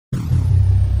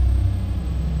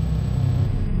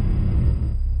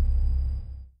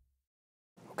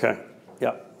Okay.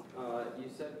 Yeah. You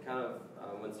said kind of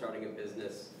when starting a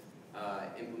business,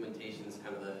 implementation is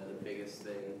kind of the biggest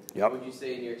thing. Yep. What would you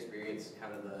say in your experience,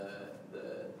 kind of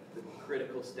the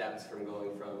critical steps from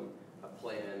going from a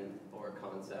plan or a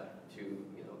concept to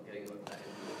getting with that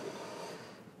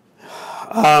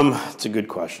implementation? It's a good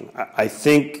question. I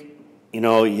think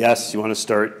yes, you want to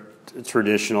start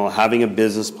traditional. Having a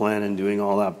business plan and doing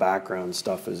all that background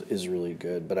stuff is really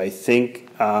good. But I think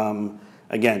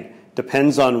again,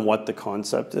 depends on what the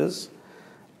concept is.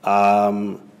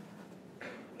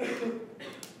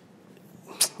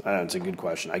 It's a good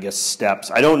question. I guess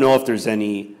steps. I don't know if there's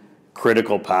any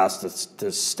critical paths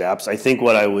to steps. I think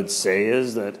what I would say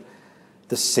is that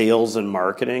the sales and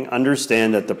marketing,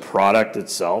 understand that the product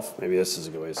itself, maybe this is a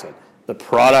good way to say it, the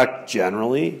product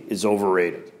generally is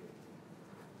overrated.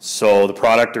 So the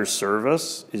product or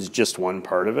service is just one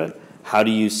part of it. How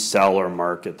do you sell or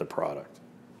market the product?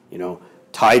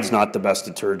 Tide's not the best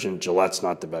detergent, Gillette's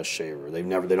not the best shaver. They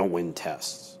don't win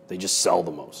tests. They just sell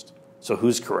the most. So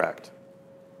who's correct?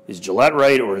 Is Gillette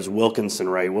right or is Wilkinson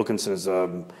right? Wilkinson is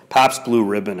Pabst Blue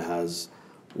Ribbon has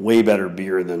way better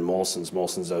beer than Molson's.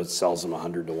 Molson's outsells them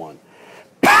 100 to 1.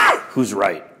 Who's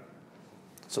right?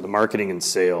 So the marketing and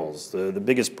sales, the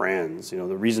biggest brands, the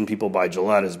reason people buy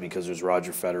Gillette is because there's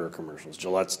Roger Federer commercials.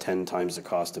 Gillette's 10 times the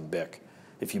cost of Bic.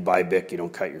 If you buy Bic, you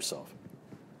don't cut yourself.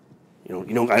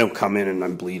 I don't come in and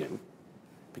I'm bleeding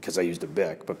because I used a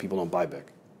Bic, but people don't buy Bic,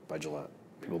 buy Gillette.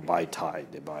 People buy Tide,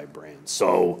 they buy brands.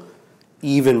 So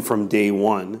even from day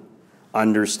one,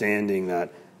 understanding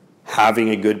that having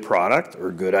a good product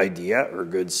or good idea or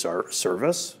good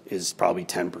service is probably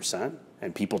 10%,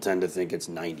 and people tend to think it's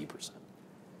 90%.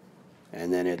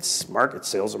 And then it's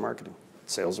sales and marketing.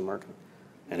 Sales and marketing.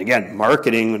 And again,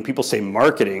 marketing, when people say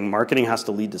marketing has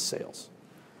to lead to sales.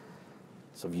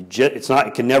 So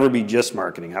it can never be just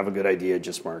marketing. Have a good idea,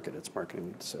 just market. It's marketing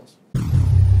lead to sales.